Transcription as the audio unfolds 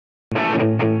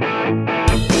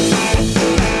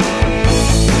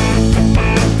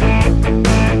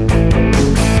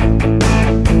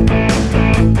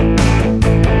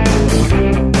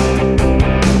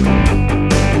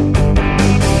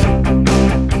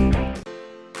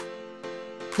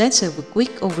Let's have a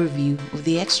quick overview of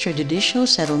the extrajudicial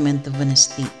settlement of an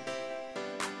estate.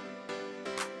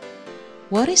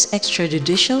 What is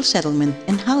extrajudicial settlement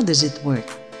and how does it work?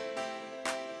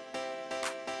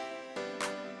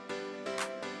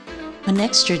 An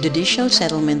extrajudicial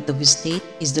settlement of estate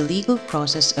is the legal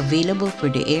process available for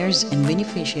the heirs and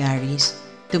beneficiaries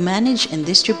to manage and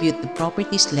distribute the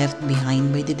properties left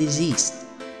behind by the deceased.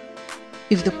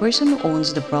 If the person who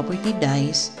owns the property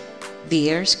dies,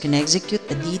 the heirs can execute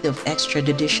a deed of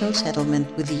extrajudicial settlement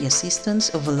with the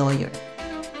assistance of a lawyer.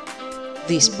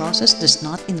 This process does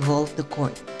not involve the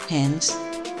court, hence,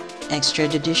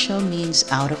 extrajudicial means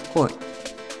out of court.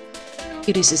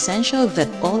 It is essential that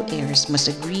all heirs must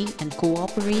agree and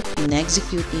cooperate in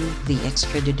executing the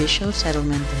extrajudicial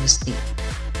settlement of estate.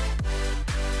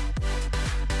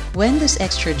 When does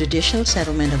extrajudicial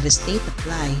settlement of estate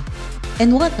apply,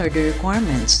 and what are the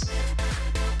requirements?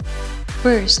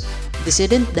 First, the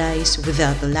decedent dies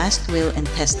without a last will and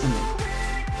testament.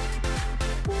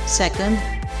 Second,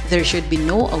 there should be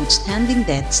no outstanding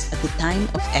debts at the time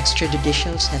of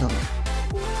extrajudicial settlement.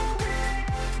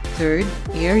 Third,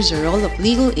 heirs are all of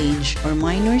legal age or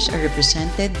minors are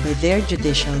represented by their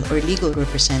judicial or legal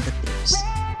representatives.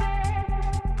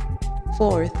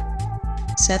 Fourth,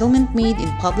 settlement made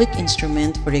in public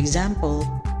instrument, for example,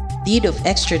 deed of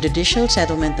extrajudicial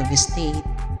settlement of estate,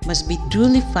 must be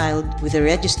duly filed with the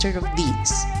Register of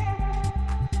Deeds.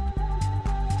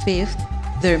 Fifth,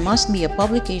 there must be a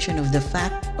publication of the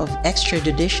fact of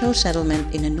extrajudicial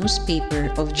settlement in a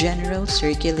newspaper of general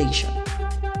circulation,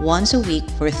 once a week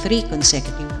for 3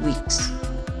 consecutive weeks.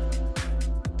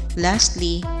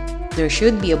 Lastly, there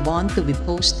should be a bond to be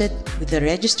posted with the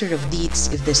Register of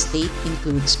Deeds if the estate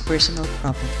includes personal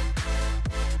property.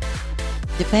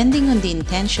 Depending on the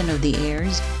intention of the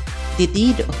heirs, the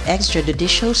deed of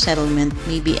extrajudicial settlement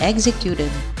may be executed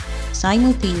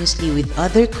simultaneously with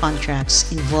other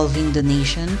contracts involving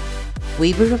donation,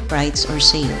 waiver of rights, or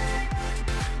sale.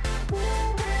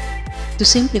 To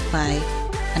simplify,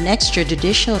 an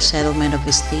extrajudicial settlement of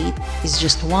estate is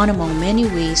just one among many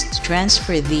ways to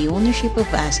transfer the ownership of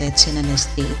assets in an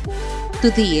estate to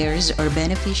the heirs or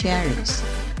beneficiaries.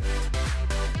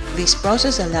 This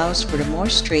process allows for a more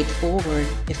straightforward,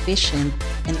 efficient,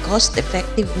 and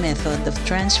cost-effective method of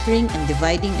transferring and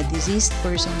dividing a deceased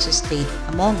person's estate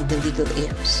among the legal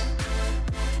heirs.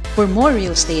 For more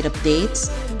real estate updates,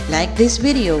 like this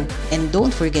video and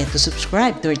don't forget to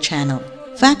subscribe to our channel.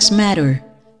 Facts matter.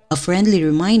 A friendly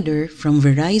reminder from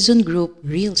Verizon Group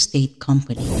Real Estate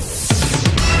Company.